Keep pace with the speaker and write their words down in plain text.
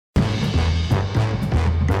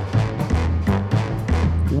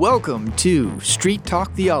Welcome to Street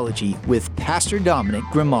Talk Theology with Pastor Dominic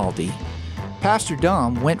Grimaldi. Pastor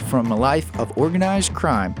Dom went from a life of organized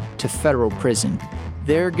crime to federal prison.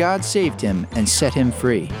 There, God saved him and set him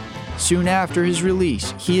free. Soon after his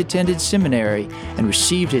release, he attended seminary and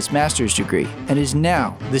received his master's degree and is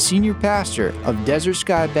now the senior pastor of Desert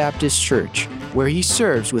Sky Baptist Church, where he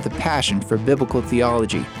serves with a passion for biblical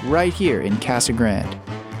theology right here in Casa Grande.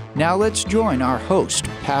 Now let's join our host,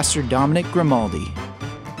 Pastor Dominic Grimaldi.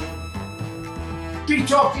 Street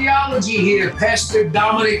Talk Theology here, Pastor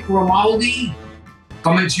Dominic Grimaldi,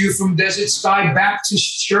 coming to you from Desert Sky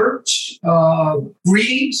Baptist Church.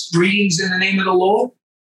 Greetings in the name of the Lord.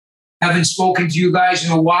 Haven't spoken to you guys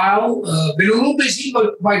in a while. Been a little busy,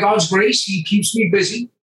 but by God's grace, He keeps me busy,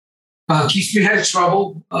 keeps me out of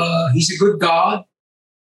trouble. He's a good God.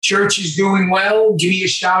 Church is doing well. Give me a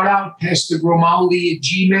shout out,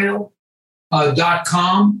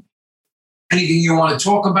 pastorgrimaldi@gmail.com. Anything you want to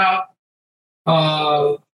talk about,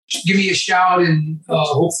 give me a shout, and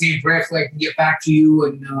hopefully in prayerfully I can get back to you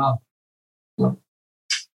and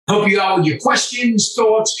help you out with your questions,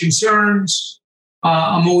 thoughts, concerns.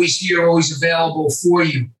 I'm always here, always available for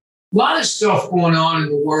you. A lot of stuff going on in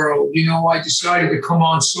the world. You know, I decided to come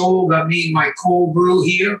on solo. Got me and my cold brew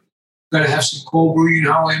here. Got to have some cold brew. You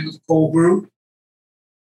know how I am with cold brew.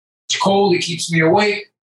 It's cold. It keeps me awake.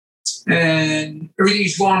 And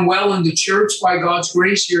everything's going well in the church by God's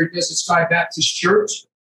grace here at Desert Sky Baptist Church.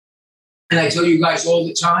 And I tell you guys all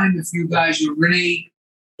the time, if you guys are in a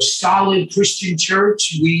solid Christian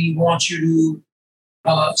church, we want you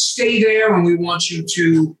to stay there, and we want you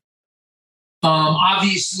to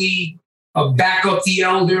obviously back up the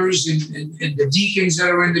elders and the deacons that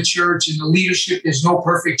are in the church and the leadership. There's no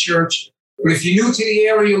perfect church. But if you're new to the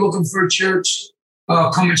area, you're looking for a church,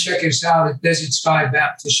 come and check us out at Desert Sky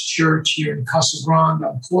Baptist Church here in Casa Grande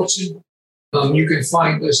on Cortson. You can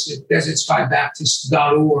find us at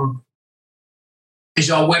desertskybaptist.org is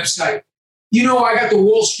our website. You know, I got the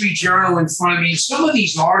Wall Street Journal in front of me. Some of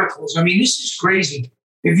these articles, I mean, this is crazy.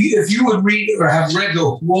 If you would read or have read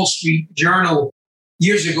the Wall Street Journal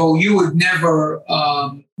years ago, you would never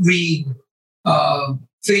read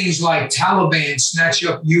things like Taliban snatch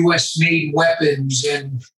up U.S.-made weapons.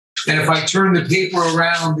 And if I turn the paper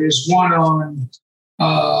around, there's one on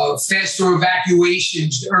faster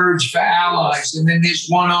evacuations urged for allies. And then there's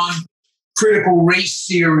one on critical race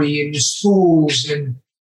theory in the schools and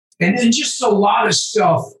just a lot of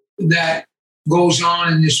stuff that goes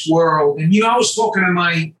on in this world. And, you know, I was talking to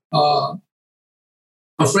my a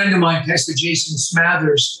friend of mine, Pastor Jason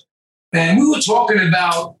Smathers, and we were talking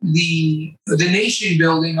about the nation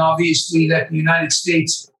building, obviously, that the United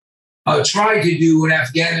States tried to do in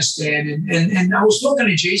Afghanistan. And I was talking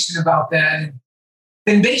to Jason about that.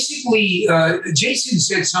 And basically, Jason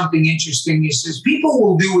said something interesting. He says, people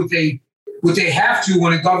will do what they have to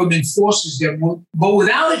when a government forces them, but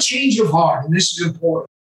without a change of heart, and this is important,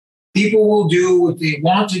 people will do what they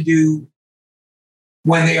want to do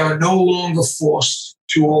when they are no longer forced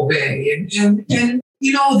to obey. And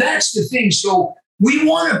you know, that's the thing. So we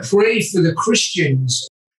want to pray for the Christians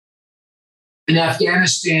in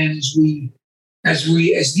Afghanistan as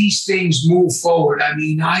these things move forward. I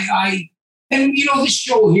mean, and you know, this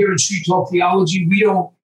show here in Street Talk Theology, we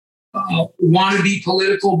don't want to be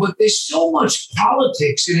political, but there's so much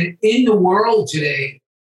politics in the world today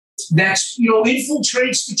that's, you know,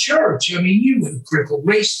 infiltrates the church. I mean, you know, critical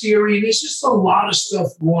race theory, and there's just a lot of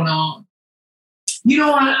stuff going on. You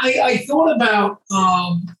know, I thought about,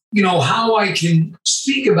 you know, how I can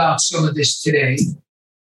speak about some of this today.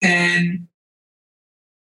 And,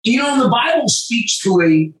 you know, the Bible speaks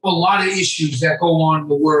to a lot of issues that go on in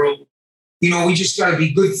the world. You know, we just got to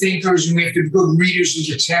be good thinkers, and we have to be good readers of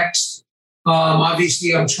the text.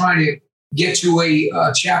 Obviously, I'm trying to get to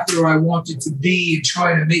a chapter I wanted to be and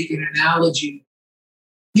trying to make an analogy.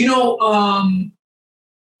 You know,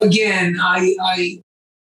 again,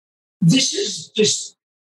 this is just,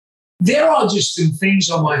 there are just some things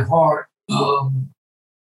on my heart,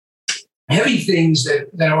 heavy things that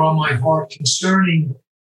are on my heart concerning,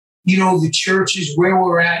 you know, the churches, where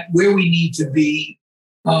we're at, where we need to be.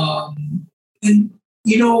 And,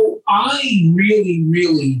 you know, I really,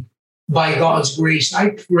 really, by God's grace, I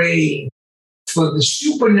pray for the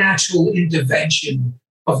supernatural intervention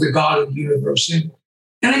of the God of the universe. And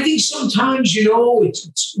I think sometimes, you know,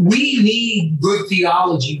 we need good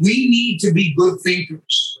theology. We need to be good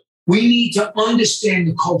thinkers. We need to understand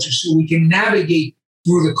the culture so we can navigate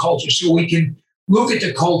through the culture, so we can look at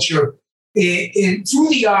the culture through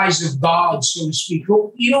the eyes of God, so to speak.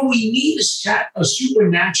 You know, we need a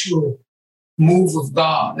supernatural move of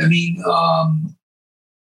God. I mean,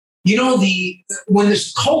 when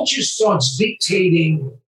this culture starts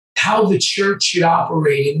dictating how the church should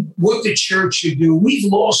operate and what the church should do,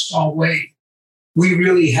 we've lost our way. We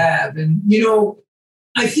really have. And,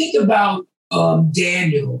 I think about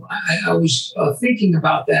Daniel. I was thinking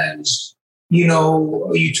about that as,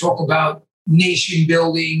 you talk about nation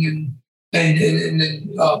building and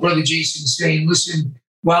then Brother Jason saying, listen,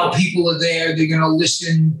 while people are there, they're going to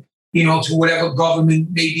listen, to whatever government,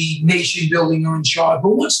 maybe nation building are in charge.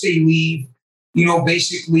 But once they leave,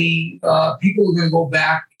 basically people are going to go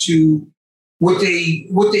back to what they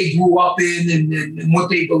grew up in and what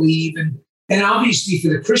they believe. And obviously for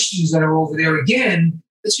the Christians that are over there, again,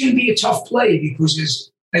 it's going to be a tough play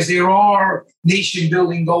because as there are nation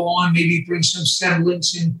building go on, maybe bring some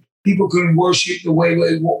semblance and people can worship the way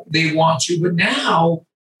they want to. But now,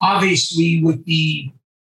 obviously, with the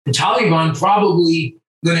Taliban probably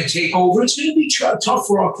going to take over, it's going to be tough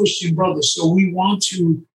for our Christian brothers. So we want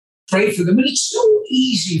to pray for them. And it's so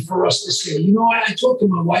easy for us to say, I talked to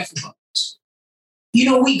my wife about this.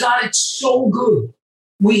 We got it so good.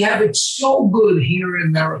 We have it so good here in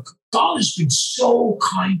America. God has been so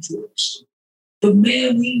kind to us. But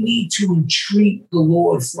man, we need to entreat the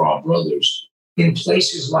Lord for our brothers in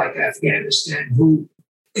places like Afghanistan, who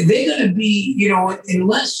they're going to be,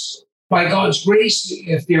 unless by God's grace,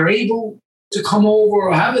 if they're able to come over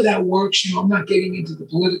or however that works, I'm not getting into the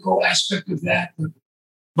political aspect of that.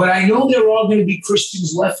 But I know there are going to be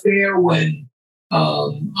Christians left there when,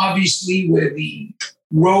 obviously, where the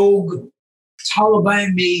rogue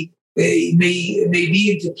Taliban may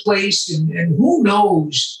be into place, and who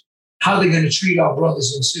knows how they're going to treat our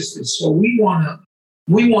brothers and sisters. So we want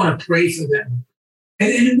to pray for them,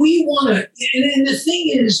 and we want to. And the thing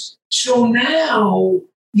is, so now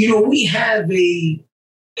we have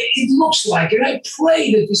it looks like, and I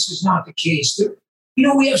pray that this is not the case. That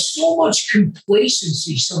we have so much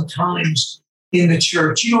complacency sometimes in the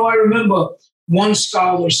church. I remember one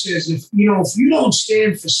scholar says, if you don't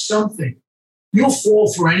stand for something, you'll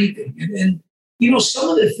fall for anything. And some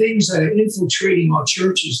of the things that are infiltrating our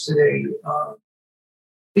churches today,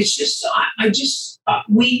 it's just,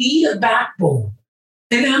 we need a backbone.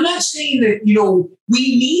 And I'm not saying that,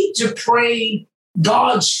 we need to pray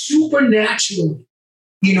God supernaturally,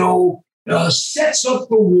 sets up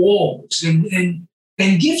the walls and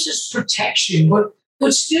gives us protection.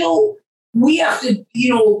 But still, we have to,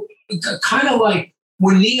 kind of like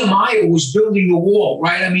when Nehemiah was building the wall,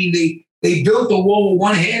 right? I mean, they built the wall with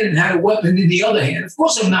one hand and had a weapon in the other hand. Of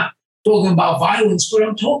course, I'm not talking about violence, but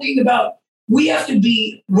I'm talking about we have to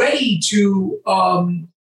be ready to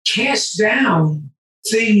cast down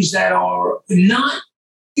things that are not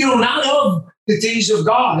of the things of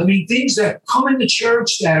God. I mean, things that come in the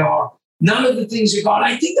church that are none of the things of God.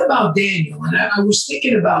 I think about Daniel, and I was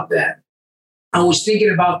thinking about that. I was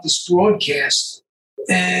thinking about this broadcast.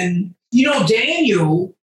 And,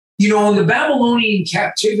 Daniel, when the Babylonian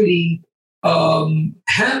captivity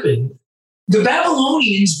happened, the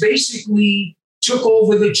Babylonians basically took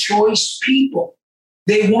over the choice people.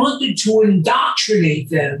 They wanted to indoctrinate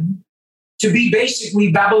them to be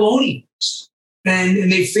basically Babylonians.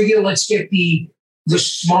 And they figured, let's get the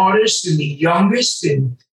smartest and the youngest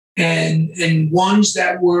and ones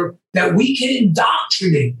that we can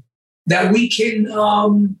indoctrinate, that we can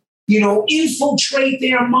infiltrate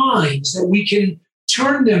their minds, that we can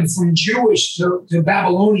turn them from Jewish to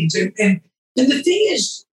Babylonians. And the thing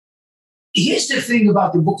is, here's the thing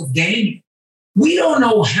about the book of Daniel. We don't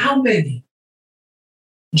know how many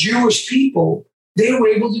Jewish people they were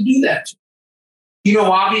able to do that to.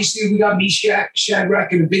 Obviously we got Meshach,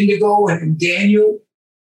 Shadrach, and Abednego and Daniel,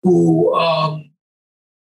 who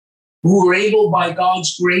were able by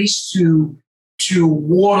God's grace to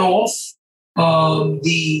ward off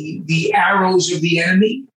the arrows of the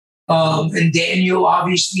enemy. And Daniel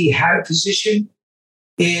obviously had a position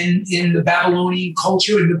in the Babylonian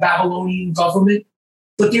culture, in the Babylonian government,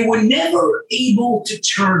 but they were never able to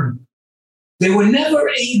turn him. They were never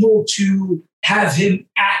able to have him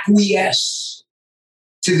acquiesce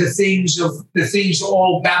to the things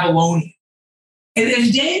all Babylonian.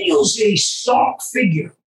 And Daniel's a stark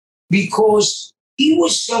figure because he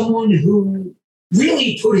was someone who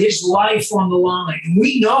really put his life on the line. And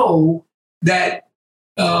we know that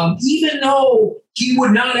even though he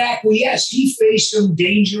would not acquiesce, he faced some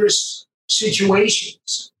dangerous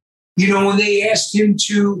situations. When they asked him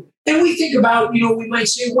to, and we think about, we might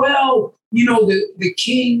say, well, the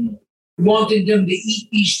king wanted them to eat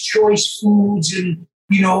these choice foods and,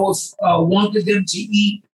 wanted them to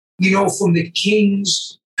eat, from the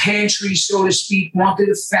king's pantry, so to speak, wanted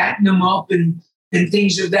to fatten them up and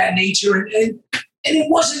things of that nature. And it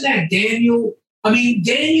wasn't that Daniel I mean,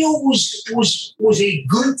 Daniel was a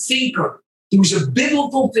good thinker. He was a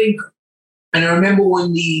biblical thinker. And I remember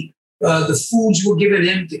when the foods were given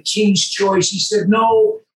him, the king's choice, he said,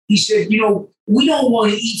 no. He said, we don't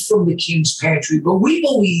want to eat from the king's pantry, but we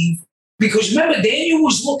believe, because remember, Daniel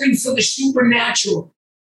was looking for the supernatural.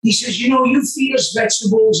 He says, you feed us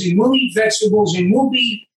vegetables and we'll eat vegetables and we'll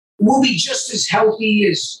be just as healthy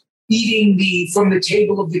as eating from the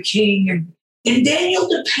table of the king. And Daniel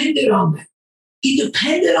depended on that. He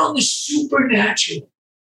depended on the supernatural.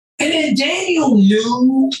 And then Daniel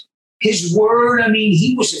knew his word. I mean,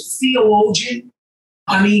 he was a theologian.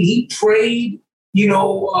 I mean, he prayed,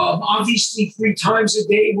 obviously 3 times a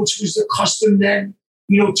day, which was the custom then,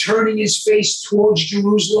 turning his face towards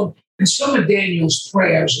Jerusalem. And some of Daniel's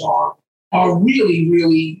prayers are really,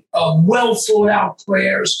 really well thought out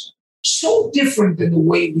prayers, so different than the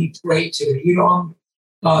way we pray today.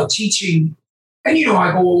 I'm teaching, and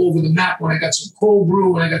I go all over the map when I got some cold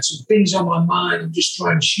brew and I got some things on my mind. I'm just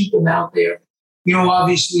trying to shoot them out there.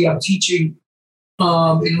 Obviously I'm teaching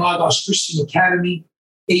in Lagos Christian Academy,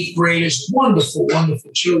 8th graders, wonderful,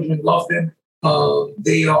 wonderful children, love them.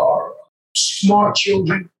 They are smart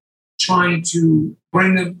children, trying to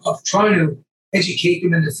bring them up, trying to educate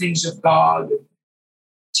them in the things of God, and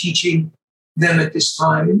teaching them at this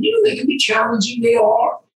time. And, they can be challenging. They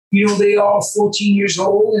are. They are 14 years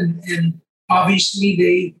old, and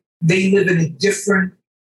obviously they live in a different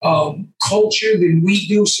culture than we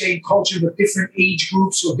do, same culture, but different age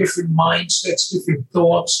groups or different mindsets, different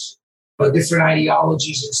thoughts, different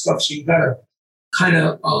ideologies and stuff. So you got to kind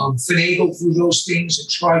of finagle through those things and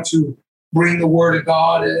try to bring the word of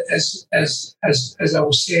God, as I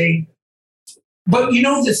was saying. But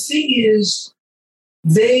the thing is,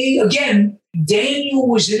 Daniel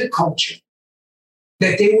was in a culture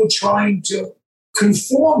that they were trying to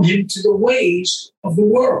conform him to the ways of the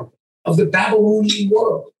world, of the Babylonian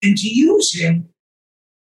world, and to use him,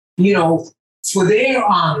 for their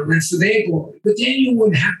honor and for their glory. But Daniel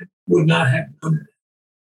would not have done that.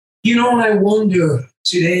 And I wonder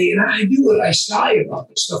today, and I do it, I sigh about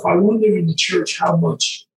this stuff. I wonder in the church how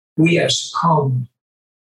much we have succumbed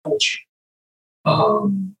to culture,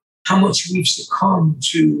 how much we've succumbed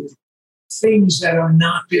to things that are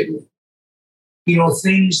not biblical.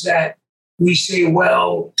 Things that we say,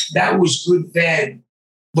 well, that was good then,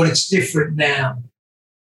 but it's different now.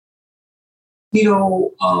 We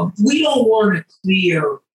don't want to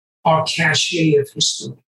clear our cachet of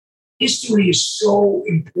history. History is so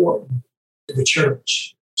important to the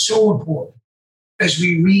church, so important. As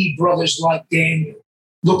we read brothers like Daniel,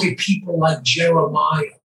 look at people like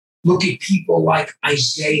Jeremiah, look at people like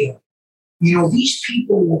Isaiah. These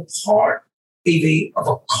people were part of a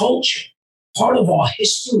culture, part of our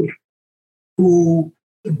history, who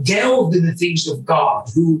delved in the things of God,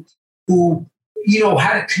 who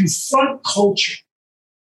had to confront culture,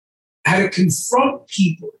 had to confront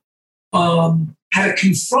people, had to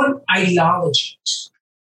confront ideologies.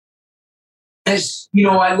 As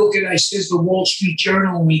I says the Wall Street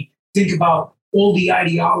Journal, and we think about all the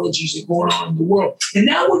ideologies that are going on in the world, and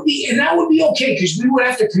that would be okay, because we would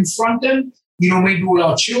have to confront them, maybe with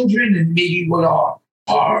our children and maybe with our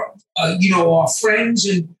friends,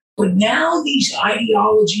 but now these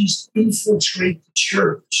ideologies infiltrate the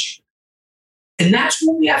church, and that's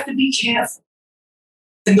when we have to be careful.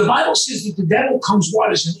 And the Bible says that the devil comes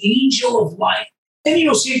as an angel of light. And,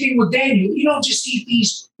 same thing with Daniel. You don't just eat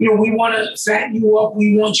these, we want to fatten you up.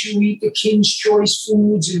 We want you to eat the king's choice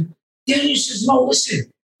foods. And Daniel says, no,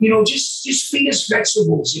 listen, just feed us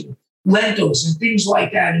vegetables and lentils and things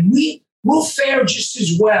like that. And we'll fare just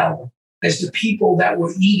as well as the people that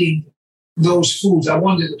were eating those foods. I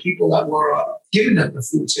wonder the people that were giving them the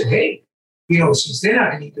food said, hey, since they're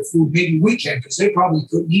not going to eat the food, maybe we can, because they probably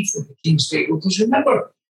couldn't eat from the king's table. Because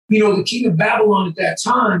remember, the king of Babylon at that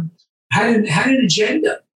time had an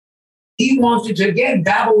agenda. He wanted to, again,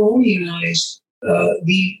 Babylonianize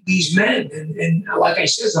these men. And like I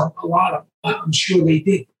said, I'm sure they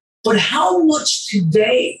did. But how much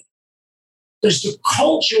today does the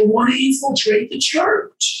culture want to infiltrate the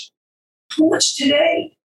church? How much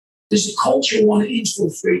today does the culture want to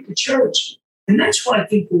infiltrate the church? And that's what I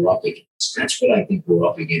think we're up against. That's what I think we're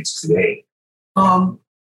up against today. I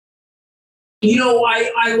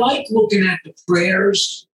like looking at the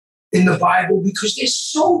prayers in the Bible because they're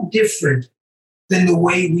so different than the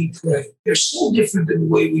way we pray. They're so different than the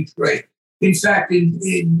way we pray. In fact,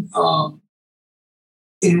 in my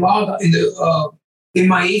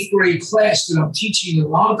 8th grade class that I'm teaching in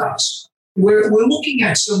Lagos, we're looking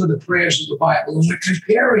at some of the prayers of the Bible, and we're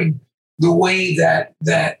comparing the way that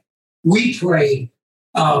we pray,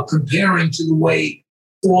 comparing to the way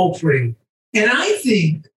Paul prayed. And I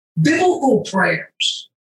think biblical prayers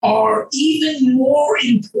are even more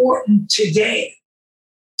important today.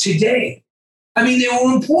 Today. I mean, they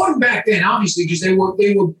were important back then, obviously, because they were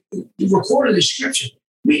recorded in Scripture.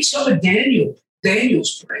 Read some of Daniel's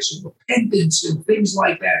prayers of repentance and things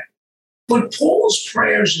like that. But Paul's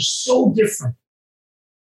prayers are so different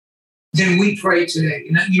than we pray today.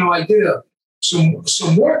 And I did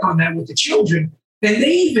some work on that with the children, and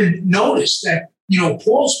they even noticed that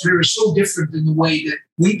Paul's prayer is so different than the way that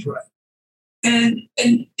we pray. And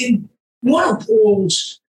one of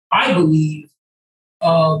Paul's, I believe,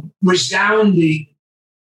 resounding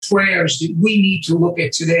prayers that we need to look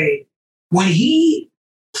at today, when he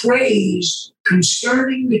prays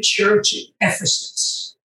concerning the church at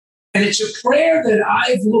Ephesus. And it's a prayer that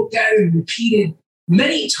I've looked at and repeated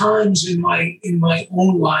many times in my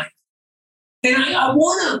own life. And I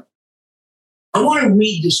want to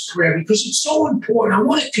read this prayer because it's so important. I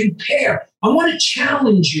want to compare. I want to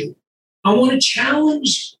challenge you. I want to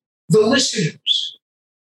challenge the listeners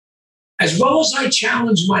as well as I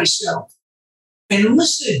challenge myself. And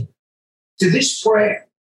listen to this prayer.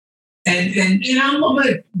 And I'm going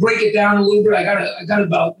to break it down a little bit. I got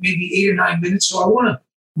about maybe 8 or 9 minutes, so I want to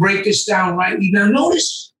break this down rightly. Now,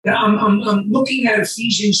 notice that I'm looking at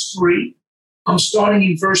Ephesians 3. I'm starting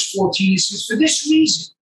in verse 14. It says, "For this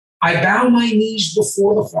reason, I bow my knees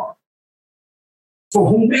before the Father, for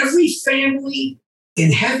whom every family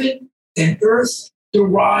in heaven and earth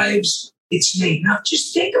derives its name." Now,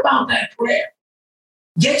 just think about that prayer.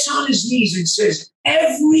 Gets on his knees and says,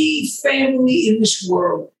 every family in this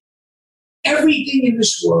world, everything in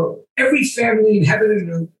this world, every family in heaven and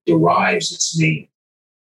earth derives its name.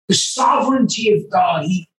 The sovereignty of God.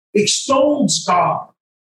 He extols God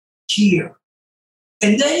here.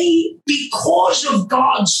 And then because of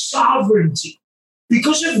God's sovereignty,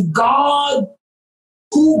 because of God,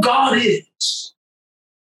 who God is,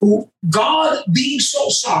 who God being so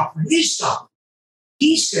sovereign, is sovereign,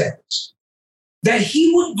 he says that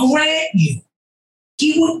he would grant you,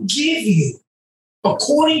 he would give you,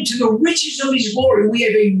 according to the riches of his glory. We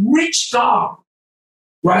have a rich God,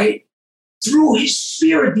 right? Through his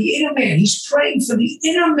Spirit, the inner man. He's praying for the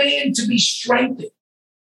inner man to be strengthened,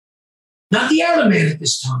 not the outer man at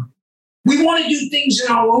this time. We want to do things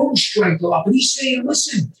in our own strength a lot, but he's saying,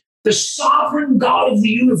 listen, the sovereign God of the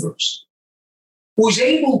universe, who is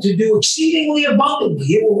able to do exceedingly abundantly,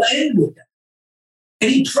 it will end with that. And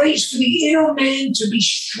he prays for the inner man to be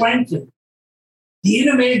strengthened, the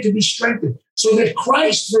inner man to be strengthened, so that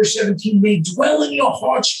Christ, verse 17, may dwell in your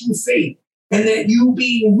hearts through faith, and that you,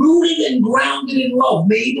 being rooted and grounded in love,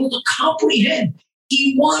 may be able to comprehend.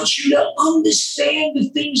 He wants you to understand the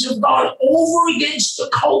things of God over against the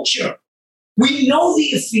culture. We know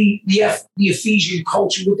the Ephesian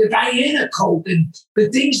culture with the Diana cult and the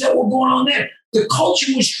things that were going on there. The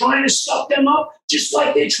culture was trying to suck them up, just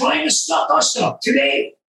like they're trying to suck us up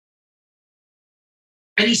today.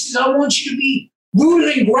 And he says, I want you to be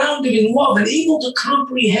rooted and grounded in love and able to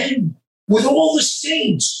comprehend with all the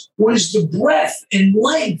saints what is the breadth and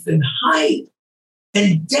length and height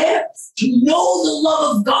and depth, to know the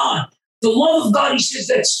love of God. The love of God, he says,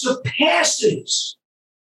 that surpasses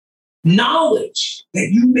knowledge, that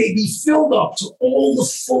you may be filled up to all the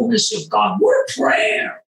fullness of God. What a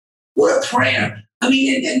prayer. What a prayer. I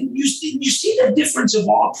mean, and you see the difference of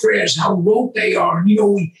our prayers, how rote they are.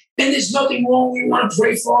 And there's nothing wrong. We want to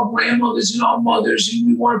pray for our grandmothers and our mothers, and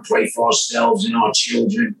we want to pray for ourselves and our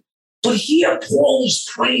children. But here, Paul is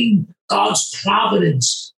praying God's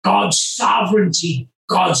providence, God's sovereignty,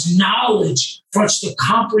 God's knowledge for us to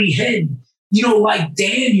comprehend. Like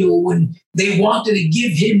Daniel, when they wanted to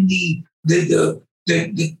give him the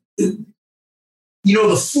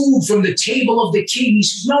food from the table of the king, he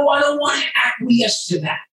says, no, I don't want to acquiesce to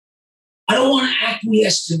that. I don't want to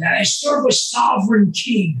acquiesce to that. I serve a sovereign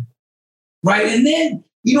king, right? And then,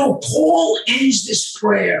 Paul ends this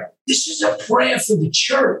prayer. This is a prayer for the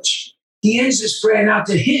church. He ends this prayer now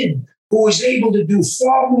to him who is able to do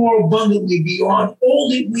far more abundantly beyond all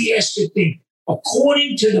that we ask to think,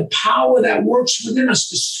 according to the power that works within us,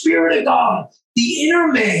 the Spirit of God, the inner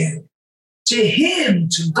man. To him,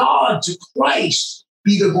 to God, to Christ,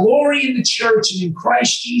 be the glory in the church and in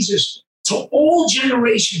Christ Jesus to all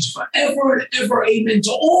generations, forever and ever. Amen.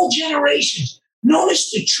 To all generations.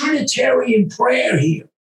 Notice the Trinitarian prayer here.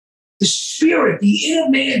 The Spirit, the inner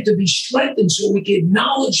man to be strengthened so we can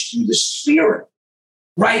acknowledge through the Spirit,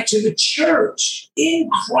 right, to the church in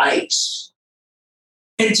Christ.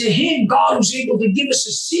 And to him, God who's able to give us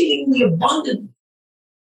exceedingly abundantly.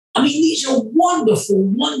 I mean, these are wonderful,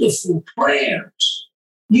 wonderful prayers,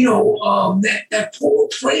 that Paul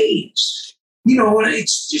prays. And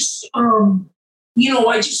it's just,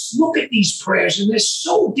 I just look at these prayers and they're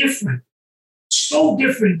so different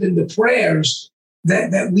than the prayers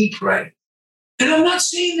that we pray. And I'm not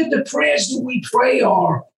saying that the prayers that we pray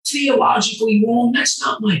are theologically wrong. That's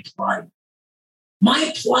not my plight.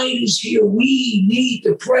 My plight is here. We need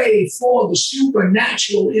to pray for the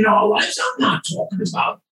supernatural in our lives. I'm not talking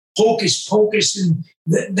about hocus pocus and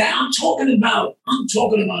that. I'm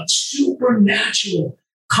talking about supernatural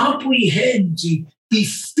comprehend, to be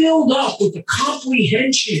filled up with the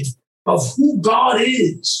comprehension of who God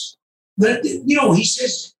is. That, he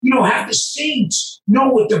says, have the saints know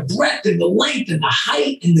what the breadth and the length and the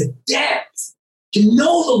height and the depth, to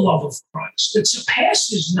know the love of Christ that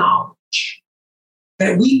surpasses knowledge,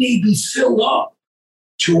 that we may be filled up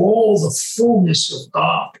to all the fullness of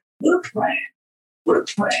God. What a prayer. What a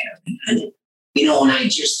prayer. And I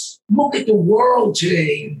just look at the world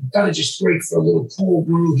today, and got to just break for a little cold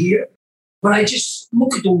brew here, but I just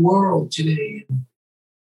look at the world today,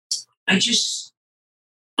 and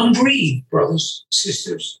I'm grieved, brothers,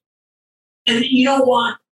 sisters. And you know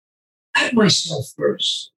what? At myself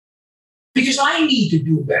first. Because I need to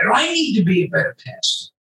do better. I need to be a better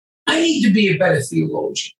pastor. I need to be a better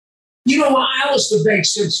theologian. Alistair Begg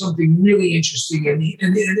said something really interesting, and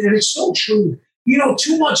it's so true.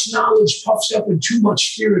 Too much knowledge puffs up and too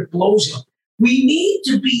much fear, it blows up. We need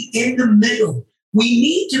to be in the middle. We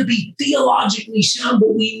need to be theologically sound,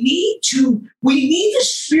 but we need the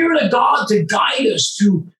Spirit of God to guide us,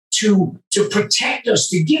 to protect us,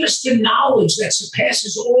 to give us the knowledge that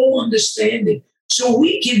surpasses all understanding, so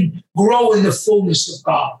we can grow in the fullness of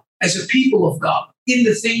God as a people of God, in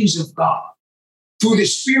the things of God, through the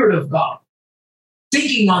Spirit of God,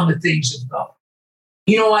 thinking on the things of God.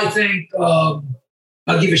 I think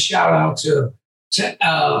I'll give a shout out to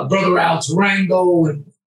Brother Al Tarango and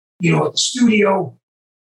at the studio,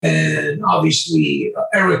 and obviously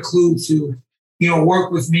Eric Kluth, who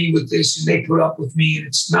work with me with this, and they put up with me, and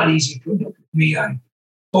it's not easy putting up with me. I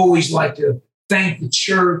always like to thank the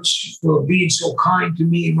church for being so kind to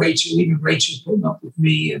me, and even Rachel putting up with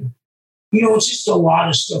me, and it's just a lot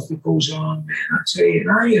of stuff that goes on, man. I tell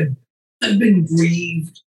you, and I've been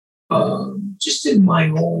grieved, just in my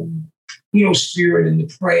own spirit, and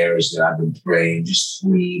the prayers that I've been praying, just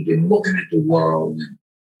grieved and looking at the world, and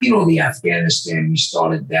the Afghanistan, we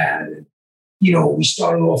started that, and we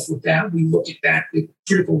started off with that. We look at that, the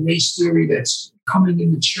critical race theory that's coming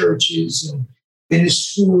in the churches and in the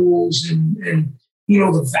schools, and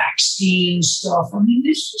the vaccine stuff. I mean,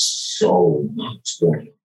 there's just so much going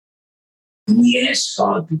on. And we ask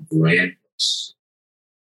God to grant us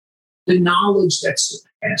the knowledge that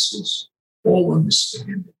surpasses all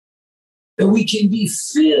understanding, that we can be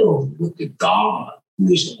filled with the God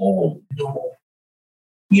who is all in all.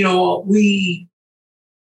 We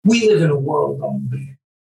live in a world, man.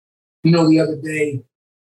 The other day,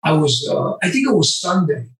 I think it was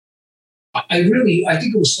Sunday. I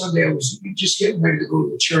think it was Sunday. I was just getting ready to go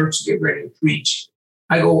to the church, to get ready to preach.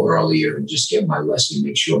 I go earlier and just get my lesson,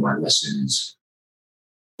 make sure my lesson is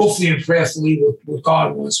hopefully and prayerfully what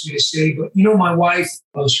God wants me to say. But, my wife,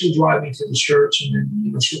 she'll drive me to the church, and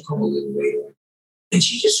then, she'll come a little later. And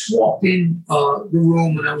she just walked in the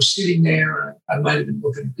room, and I was sitting there. I might have been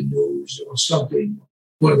looking at the news or something,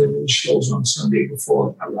 one of the news shows on Sunday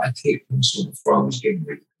before I taped them. So before I was getting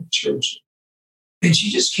ready to go to church. And she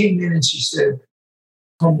just came in and she said,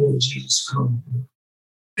 "Come, Lord Jesus, come."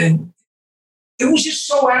 And it was just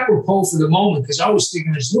so apropos for the moment, because I was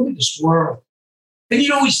thinking, look at this world. And,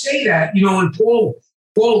 we say that, and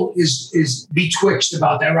Paul is betwixt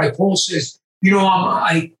about that, right? Paul says,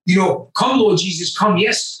 come, Lord Jesus, come.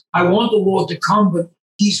 Yes, I want the Lord to come, but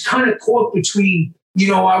he's kind of caught between,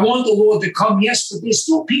 I want the Lord to come, yes, but there's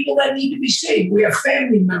still people that need to be saved. We have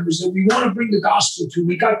family members that we want to bring the gospel to.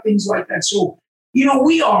 We got things like that. So,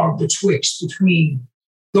 we are between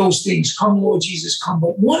those things. Come, Lord Jesus, come.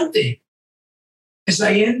 But one thing, as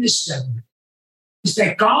I end this segment, is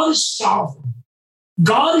that God is sovereign.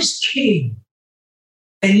 God is king.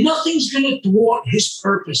 And nothing's going to thwart his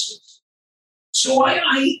purposes. So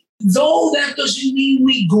though that doesn't mean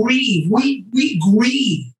we grieve. We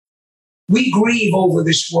grieve. We grieve over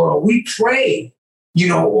this world. We pray,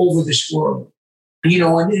 over this world.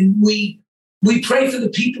 And we pray for the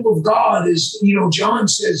people of God, as, John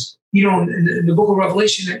says, in the book of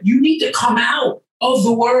Revelation, that you need to come out of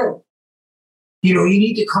the world. You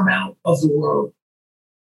need to come out of the world.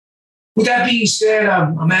 With that being said,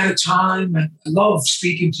 I'm out of time. I love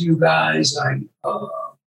speaking to you guys. I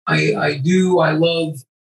do. I love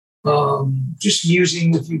just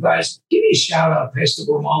musing with you guys. Give me a shout out, Pastor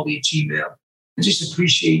Grimaldi at Gmail. I just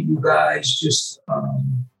appreciate you guys just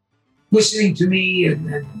listening to me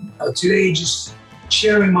and today just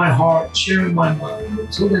sharing my heart, sharing my mind.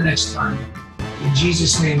 Until the next time, in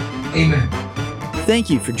Jesus' name, amen. Thank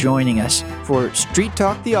you for joining us for Street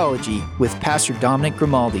Talk Theology with Pastor Dominic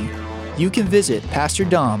Grimaldi. You can visit Pastor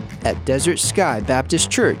Dom at Desert Sky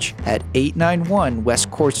Baptist Church at 891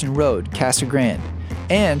 West Corson Road, Casa Grande.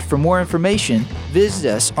 And for more information,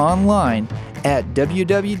 visit us online at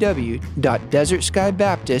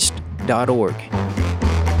www.desertskybaptist.org.